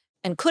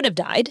and could have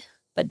died,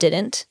 but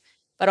didn't,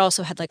 but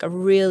also had like a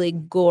really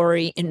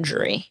gory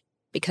injury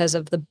because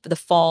of the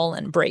fall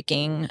and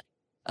breaking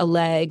a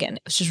leg. And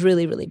it was just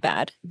really, really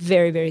bad.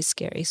 Very, very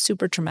scary,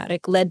 super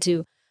traumatic, led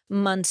to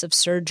months of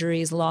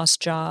surgeries,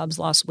 lost jobs,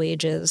 lost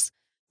wages,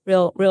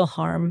 real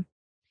harm.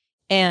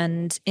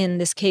 And in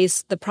this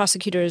case, the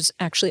prosecutors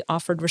actually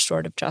offered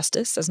restorative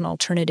justice as an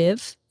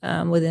alternative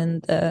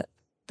within the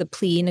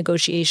plea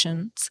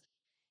negotiations.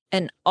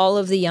 And all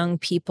of the young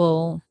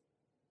people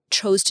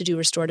chose to do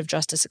restorative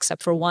justice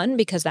except for one,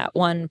 because that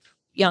one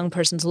young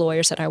person's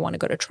lawyer said, I want to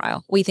go to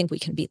trial. We think we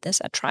can beat this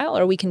at trial,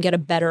 or we can get a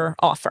better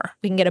offer.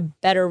 We can get a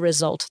better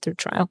result through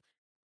trial.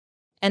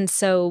 And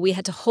so we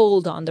had to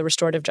hold on the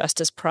restorative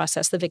justice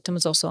process. The victim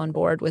was also on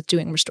board with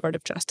doing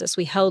restorative justice.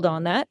 We held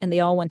on that, and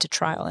they all went to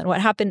trial. And what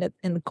happened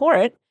in the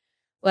court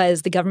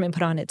was the government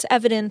put on its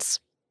evidence.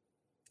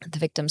 The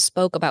victim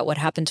spoke about what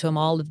happened to him,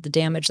 all of the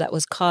damage that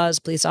was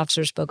caused. Police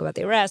officers spoke about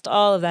the arrest,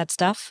 all of that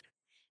stuff.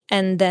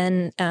 And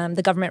then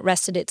the government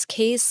rested its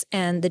case,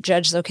 and the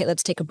judge said, okay,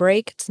 let's take a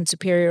break. It's in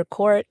Superior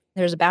Court.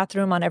 There's a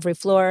bathroom on every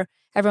floor.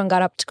 Everyone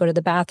got up to go to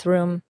the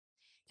bathroom.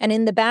 And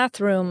in the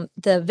bathroom,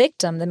 the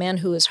victim, the man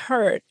who was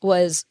hurt,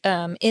 was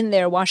in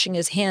there washing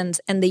his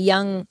hands. And the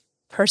young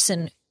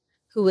person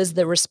who was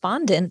the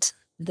respondent,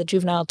 the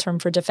juvenile term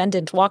for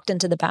defendant, walked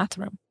into the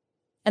bathroom.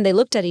 And they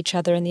looked at each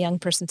other, and the young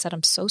person said,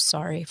 I'm so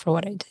sorry for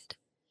what I did.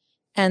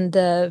 And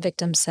the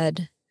victim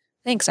said,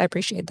 thanks, I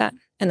appreciate that.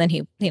 And then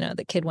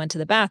the kid went to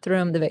the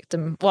bathroom. The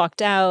victim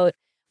walked out,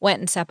 went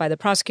and sat by the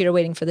prosecutor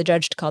waiting for the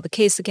judge to call the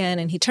case again.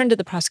 And he turned to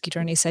the prosecutor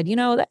and he said,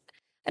 I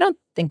don't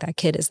think that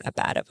kid is that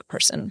bad of a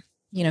person.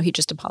 He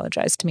just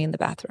apologized to me in the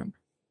bathroom.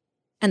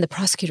 And the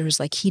prosecutor was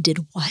like, he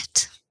did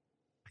what?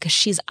 Because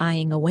she's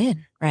eyeing a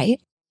win, right?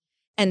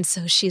 And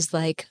so she's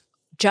like,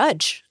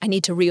 Judge, I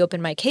need to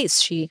reopen my case.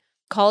 She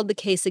called the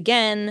case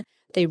again.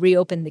 They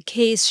reopened the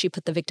case. She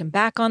put the victim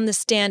back on the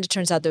stand. It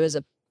turns out there was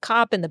a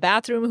cop in the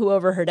bathroom who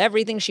overheard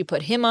everything. She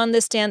put him on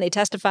the stand. They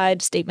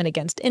testified, statement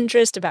against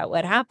interest about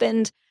what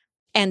happened.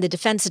 And the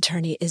defense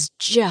attorney is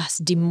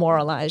just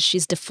demoralized.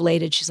 She's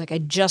deflated. She's like, I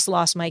just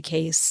lost my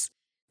case.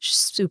 She's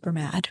super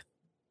mad.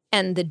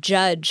 And the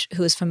judge,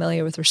 who is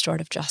familiar with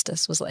restorative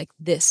justice, was like,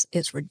 this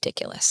is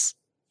ridiculous.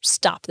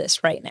 Stop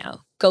this right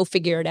now. Go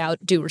figure it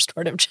out. Do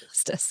restorative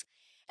justice.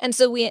 And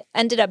so we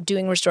ended up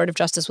doing restorative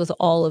justice with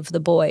all of the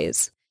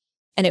boys.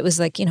 And it was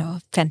like,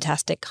 a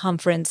fantastic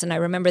conference. And I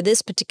remember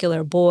this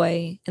particular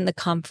boy in the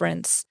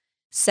conference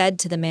said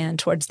to the man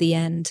towards the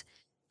end,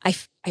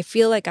 I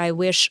feel like I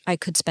wish I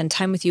could spend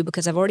time with you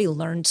because I've already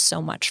learned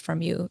so much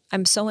from you.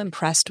 I'm so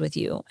impressed with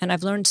you, and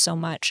I've learned so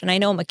much. And I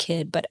know I'm a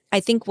kid, but I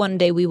think one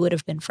day we would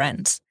have been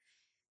friends.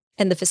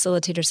 And the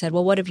facilitator said,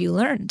 well, what have you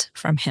learned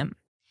from him?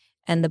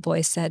 And the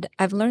boy said,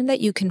 I've learned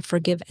that you can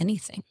forgive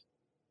anything.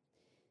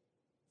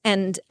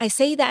 And I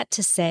say that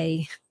to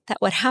say that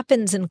what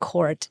happens in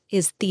court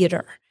is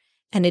theater,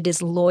 and it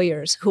is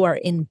lawyers who are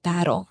in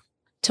battle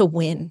to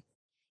win.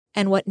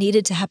 And what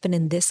needed to happen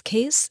in this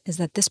case is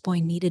that this boy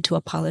needed to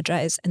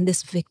apologize, and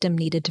this victim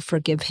needed to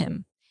forgive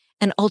him.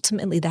 And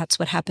ultimately, that's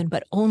what happened,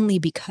 but only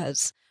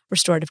because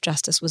restorative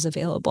justice was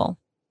available.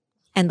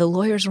 And the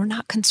lawyers were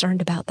not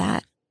concerned about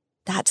that.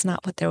 That's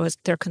not what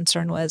their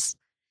concern was.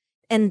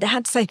 And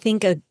that's, I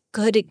think, a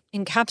good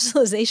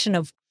encapsulation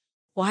of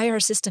why our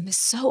system is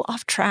so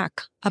off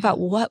track about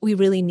what we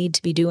really need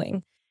to be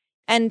doing.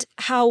 And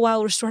how,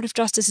 while restorative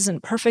justice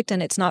isn't perfect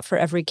and it's not for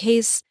every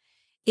case,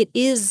 it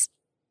is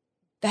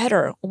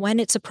better when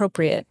it's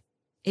appropriate.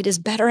 It is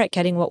better at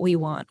getting what we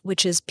want,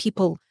 which is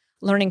people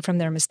learning from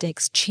their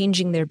mistakes,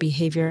 changing their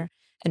behavior,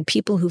 and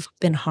people who've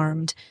been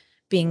harmed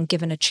being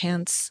given a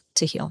chance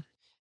to heal.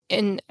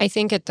 And I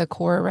think at the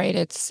core, right,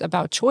 it's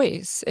about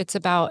choice. It's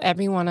about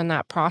everyone in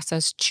that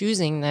process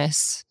choosing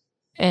this.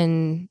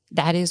 And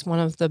that is one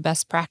of the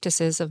best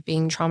practices of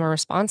being trauma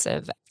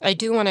responsive. I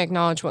do want to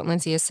acknowledge what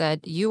Lindsay has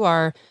said. You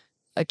are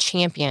a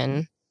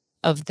champion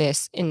of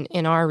this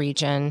in our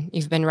region.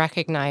 You've been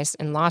recognized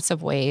in lots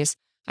of ways.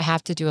 I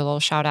have to do a little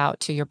shout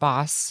out to your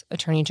boss,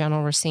 Attorney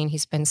General Racine.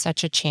 He's been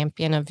such a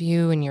champion of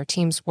you and your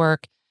team's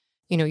work.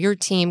 Your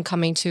team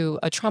coming to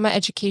a trauma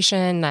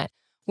education that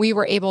we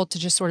were able to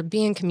just sort of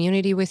be in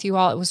community with you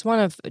all. It was one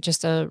of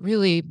just a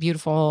really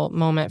beautiful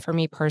moment for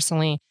me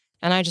personally.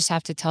 And I just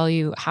have to tell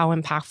you how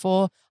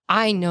impactful.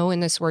 I know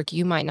in this work,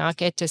 you might not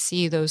get to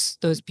see those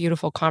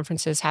beautiful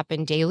conferences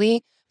happen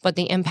daily, but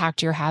the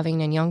impact you're having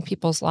in young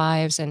people's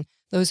lives and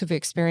those who've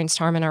experienced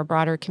harm in our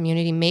broader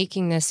community,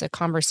 making this a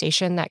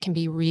conversation that can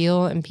be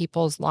real in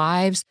people's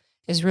lives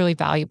is really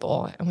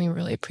valuable. And we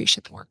really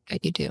appreciate the work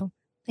that you do.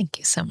 Thank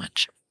you so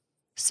much.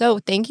 So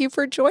thank you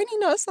for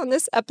joining us on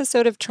this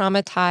episode of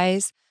Trauma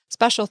Ties.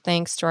 Special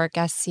thanks to our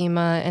guest,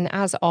 Seema. And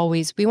as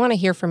always, we want to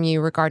hear from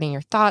you regarding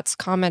your thoughts,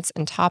 comments,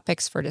 and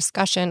topics for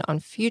discussion on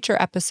future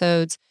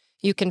episodes.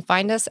 You can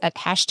find us at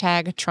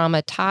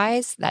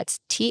 #TraumaTies, that's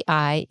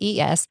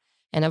TIES,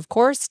 and of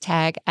course,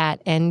 tag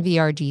at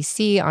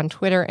NVRDC on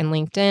Twitter and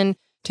LinkedIn.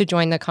 to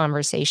join the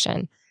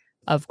conversation.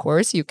 Of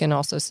course, you can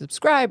also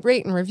subscribe,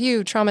 rate, and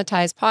review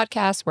Traumatized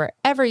Podcast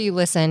wherever you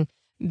listen.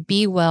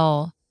 Be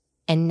well.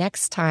 And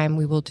next time,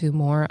 we will do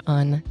more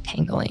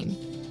untangling.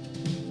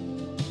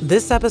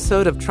 This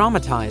episode of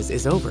Traumatized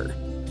is over,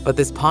 but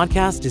this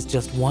podcast is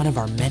just one of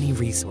our many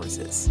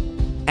resources.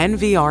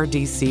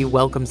 NVRDC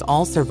welcomes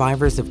all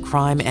survivors of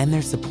crime and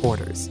their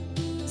supporters.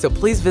 So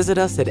please visit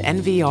us at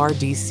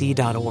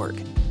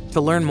nvrdc.org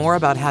to learn more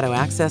about how to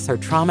access our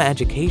trauma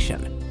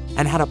education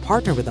and how to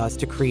partner with us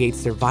to create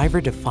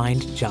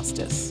survivor-defined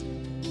justice.